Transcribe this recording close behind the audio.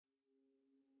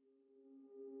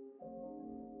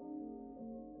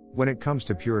When it comes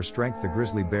to pure strength, the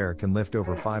grizzly bear can lift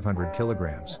over 500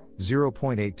 kilograms,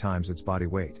 0.8 times its body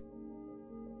weight.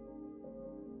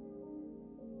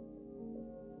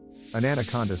 An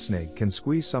anaconda snake can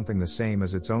squeeze something the same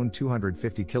as its own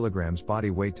 250 kilograms body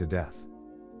weight to death.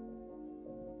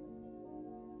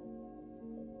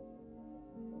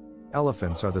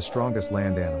 Elephants are the strongest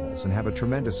land animals and have a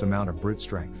tremendous amount of brute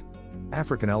strength.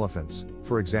 African elephants,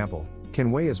 for example,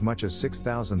 can weigh as much as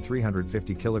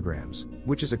 6,350 kilograms,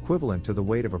 which is equivalent to the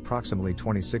weight of approximately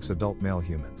 26 adult male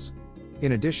humans.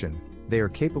 In addition, they are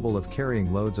capable of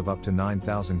carrying loads of up to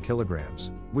 9,000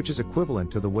 kilograms, which is equivalent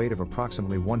to the weight of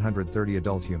approximately 130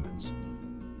 adult humans.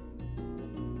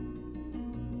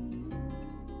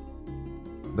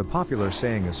 The popular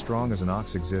saying "as strong as an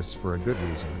ox" exists for a good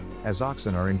reason, as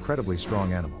oxen are incredibly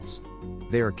strong animals.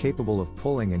 They are capable of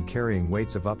pulling and carrying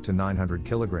weights of up to 900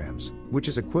 kilograms, which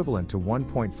is equivalent to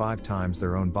 1.5 times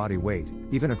their own body weight,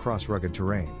 even across rugged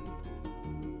terrain.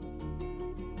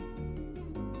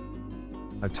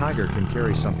 A tiger can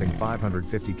carry something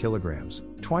 550 kilograms,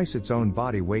 twice its own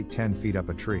body weight 10 feet up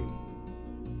a tree.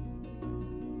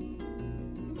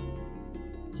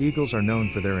 Eagles are known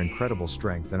for their incredible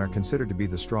strength and are considered to be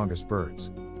the strongest birds.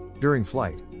 During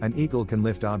flight, an eagle can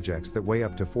lift objects that weigh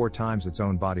up to 4 times its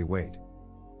own body weight.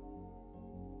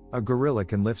 A gorilla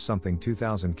can lift something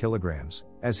 2,000 kilograms,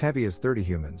 as heavy as 30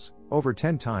 humans, over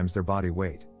 10 times their body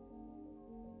weight.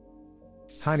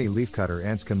 Tiny leafcutter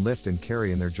ants can lift and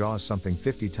carry in their jaws something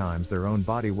 50 times their own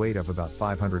body weight of about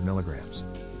 500 milligrams.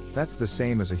 That's the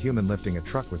same as a human lifting a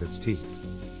truck with its teeth.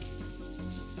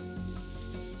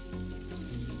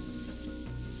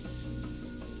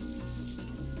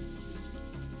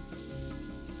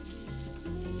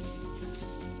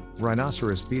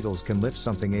 Rhinoceros beetles can lift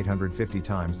something 850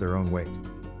 times their own weight.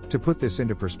 To put this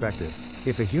into perspective,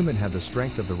 if a human had the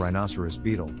strength of the rhinoceros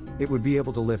beetle, it would be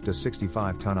able to lift a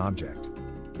 65-ton object.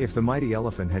 If the mighty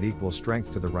elephant had equal strength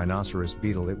to the rhinoceros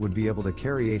beetle, it would be able to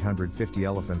carry 850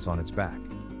 elephants on its back.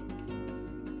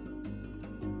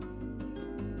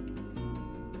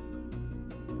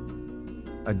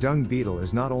 A dung beetle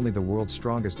is not only the world's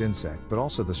strongest insect but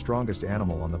also the strongest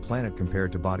animal on the planet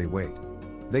compared to body weight.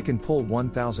 They can pull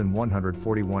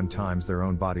 1,141 times their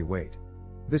own body weight.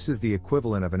 This is the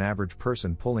equivalent of an average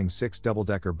person pulling 6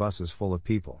 double-decker buses full of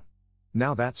people.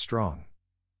 Now that's strong.